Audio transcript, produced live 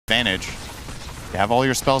advantage. You have all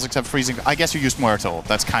your spells except freezing. I guess you used Muerto.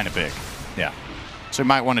 That's kind of big. Yeah. So you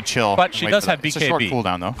might want to chill. But she does have BKB. It's a short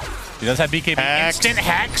cooldown, though. She does have BKB. Hex. Instant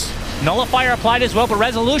Hex. Nullifier applied as well, but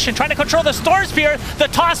Resolution trying to control the Storm Spear. The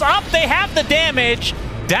toss up, they have the damage.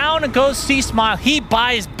 Down goes C-Smile. He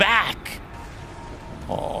buys back.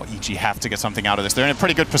 Oh, EG have to get something out of this. They're in a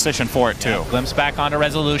pretty good position for it, too. Yeah, glimpse back onto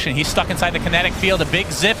Resolution. He's stuck inside the kinetic field. A big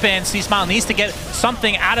zip in. C-Smile needs to get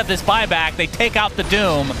something out of this buyback. They take out the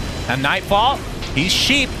Doom. And Nightfall, he's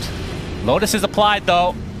sheeped. Lotus is applied,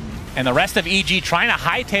 though. And the rest of EG trying to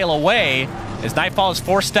hightail away as Nightfall is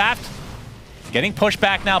force-staffed. Getting pushed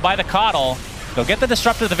back now by the Coddle. They'll get the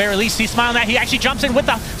Disruptor at the very least. C-Smile on that. He actually jumps in with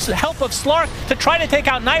the help of Slark to try to take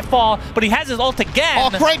out Nightfall, but he has his ult again.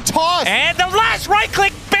 Oh, great toss! And the last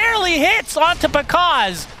right-click barely hits onto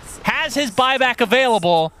Pakaz. Has his buyback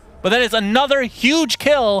available, but that is another huge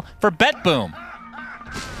kill for BetBoom.